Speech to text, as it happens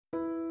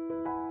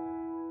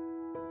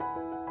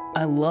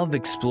I love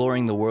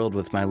exploring the world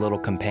with my little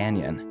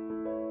companion.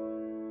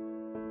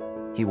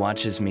 He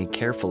watches me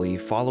carefully,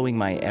 following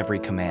my every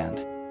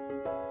command.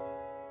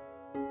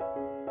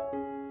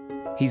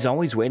 He's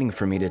always waiting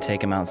for me to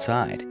take him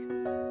outside.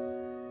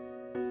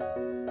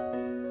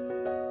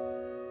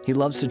 He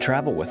loves to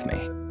travel with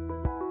me.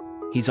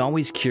 He's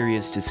always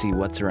curious to see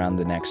what's around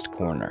the next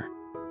corner.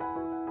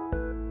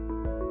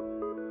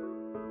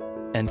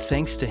 And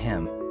thanks to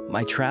him,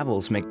 my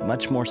travels make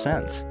much more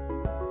sense.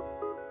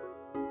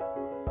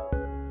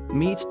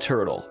 Meet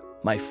Turtle,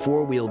 my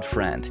four-wheeled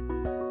friend.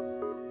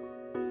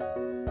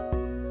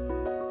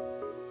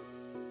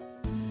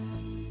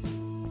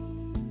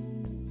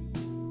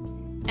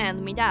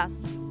 And meet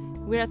us.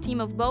 We're a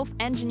team of both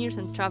engineers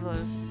and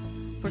travelers.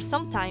 For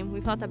some time, we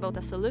thought about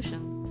a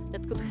solution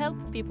that could help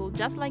people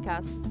just like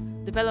us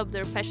develop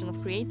their passion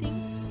of creating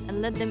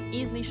and let them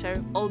easily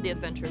share all the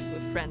adventures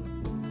with friends.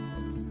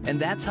 And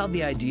that's how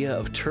the idea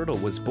of Turtle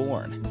was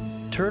born.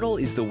 Turtle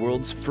is the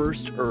world's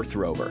first Earth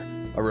rover,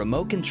 a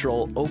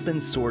remote-control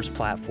open-source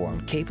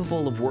platform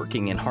capable of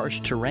working in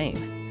harsh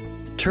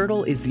terrain.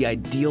 Turtle is the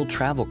ideal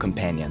travel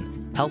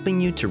companion,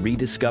 helping you to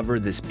rediscover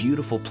this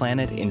beautiful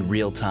planet in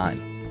real time,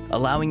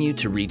 allowing you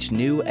to reach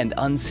new and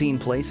unseen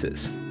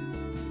places.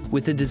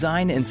 With a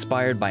design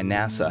inspired by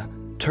NASA,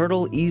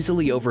 Turtle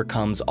easily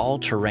overcomes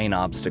all-terrain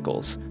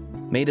obstacles.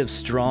 Made of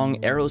strong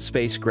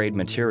aerospace-grade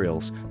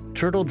materials,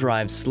 Turtle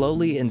drives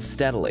slowly and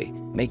steadily,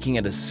 making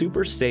it a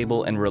super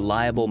stable and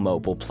reliable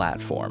mobile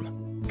platform.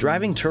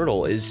 Driving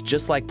Turtle is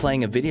just like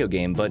playing a video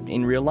game, but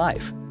in real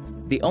life.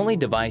 The only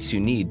device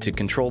you need to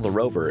control the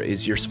rover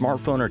is your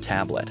smartphone or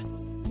tablet.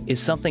 If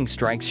something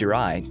strikes your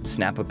eye,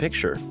 snap a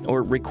picture,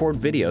 or record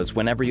videos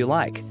whenever you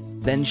like,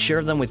 then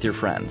share them with your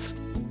friends.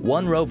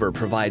 One rover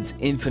provides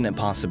infinite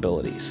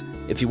possibilities.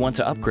 If you want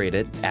to upgrade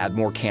it, add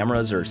more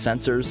cameras or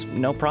sensors,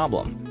 no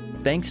problem.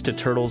 Thanks to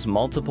Turtle's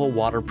multiple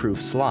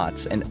waterproof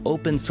slots and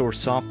open-source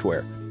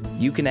software,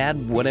 you can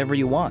add whatever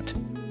you want.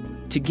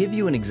 To give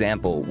you an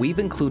example, we've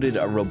included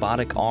a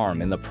robotic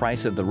arm in the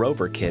price of the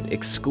Rover kit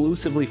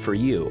exclusively for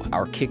you,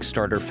 our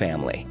Kickstarter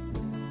family.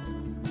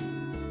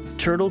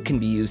 Turtle can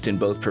be used in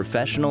both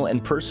professional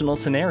and personal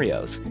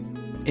scenarios.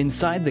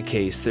 Inside the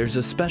case, there's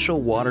a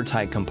special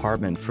watertight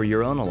compartment for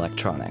your own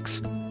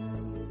electronics.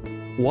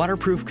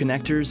 Waterproof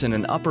connectors and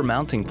an upper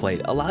mounting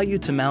plate allow you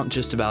to mount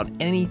just about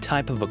any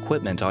type of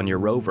equipment on your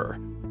rover.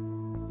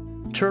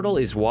 Turtle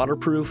is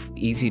waterproof,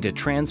 easy to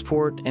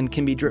transport, and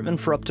can be driven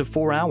for up to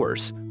 4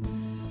 hours.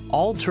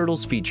 All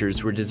Turtle's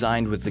features were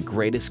designed with the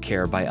greatest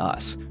care by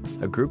us,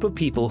 a group of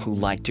people who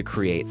like to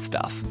create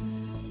stuff.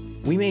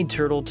 We made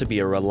Turtle to be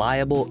a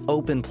reliable,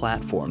 open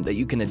platform that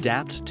you can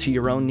adapt to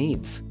your own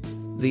needs.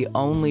 The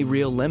only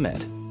real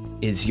limit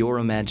is your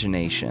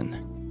imagination.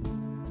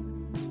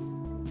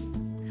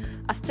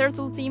 As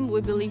Turtle team, we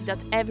believe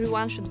that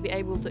everyone should be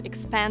able to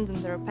expand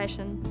on their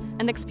passion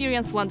and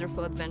experience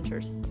wonderful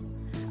adventures.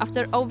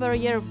 After over a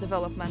year of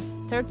development,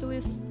 Turtle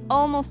is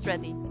almost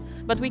ready,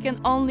 but we can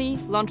only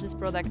launch this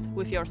product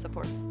with your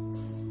support.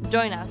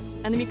 Join us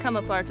and become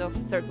a part of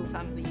Turtle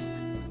family.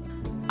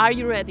 Are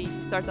you ready to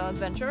start an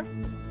adventure?